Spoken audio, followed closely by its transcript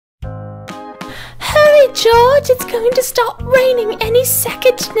Hurry, George, it's going to start raining any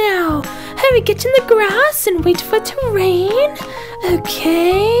second now. Hurry, get in the grass and wait for it to rain.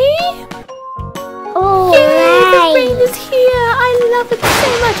 Okay. Oh, yay, the rain is here. I love it so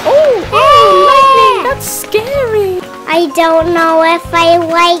much. Oh, lightning, that's scary. I don't know if I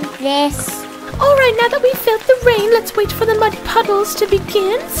like this. Alright, now that we've felt the rain, let's wait for the muddy puddles to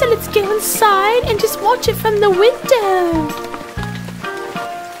begin. So let's go inside and just watch it from the window.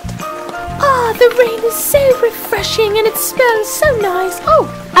 Ah, the rain is so refreshing and it smells so nice.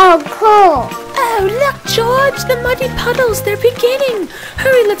 Oh, cool. Oh, look, George, the muddy puddles, they're beginning.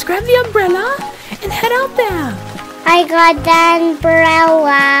 Hurry, let's grab the umbrella and head out there. I got the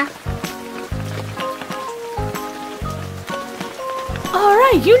umbrella.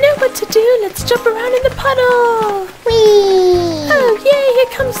 Alright, you know what to do. Let's jump around in the puddle. Whee! Oh, yay,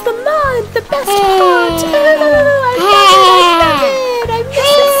 here comes the mud, the best part. Oh, I love it. I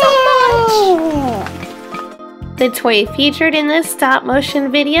miss it so much. The toy featured in this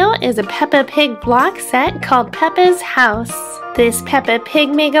stop-motion video is a Peppa Pig block set called Peppa's House. This Peppa Pig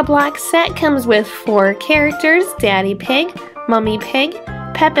Mega Block set comes with 4 characters: Daddy Pig, Mummy Pig,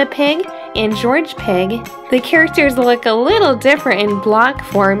 Peppa Pig, and George Pig. The characters look a little different in block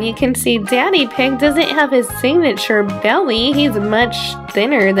form. You can see Daddy Pig doesn't have his signature belly. He's much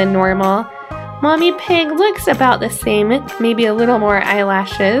thinner than normal. Mommy Pig looks about the same, maybe a little more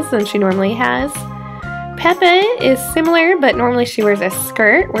eyelashes than she normally has. Peppa is similar, but normally she wears a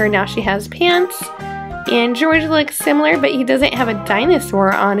skirt, where now she has pants. And George looks similar, but he doesn't have a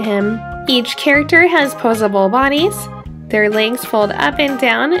dinosaur on him. Each character has posable bodies. Their legs fold up and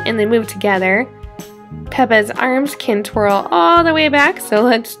down and they move together. Peppa's arms can twirl all the way back, so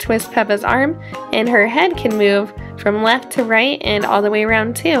let's twist Peppa's arm, and her head can move from left to right and all the way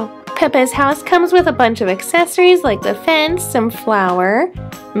around too. Peppa's house comes with a bunch of accessories like the fence, some flour,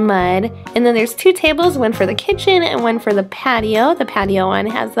 mud, and then there's 2 tables, one for the kitchen and one for the patio. The patio one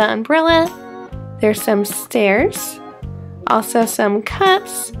has the umbrella. There's some stairs, also some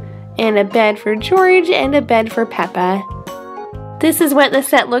cups, and a bed for George and a bed for Peppa. This is what the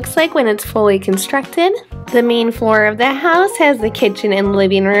set looks like when it's fully constructed. The main floor of the house has the kitchen and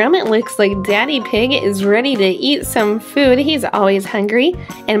living room. It looks like Daddy Pig is ready to eat some food. He's always hungry.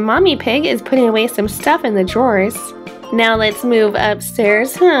 And Mommy Pig is putting away some stuff in the drawers. Now let's move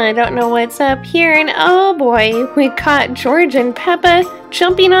upstairs. I don't know what's up here. And oh boy, we caught George and Peppa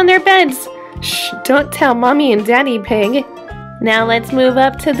jumping on their beds. Shh, don't tell Mommy and Daddy Pig. Now let's move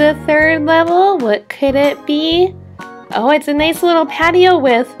up to the 3rd level. What could it be? Oh, it's a nice little patio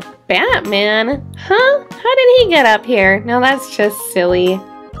with Batman. Huh? How did he get up here? Now that's just silly.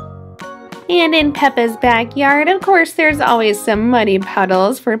 And in Peppa's backyard, of course, there's always some muddy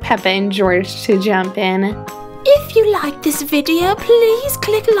puddles for Peppa and George to jump in. If you like this video, please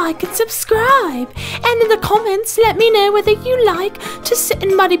click like and subscribe. And in the comments, let me know whether you like to sit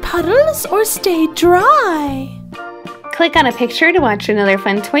in muddy puddles or stay dry. Click on a picture to watch another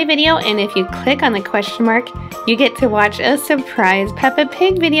fun toy video, and if you click on the question mark, you get to watch a surprise Peppa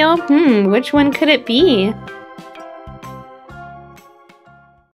Pig video. Which one could it be?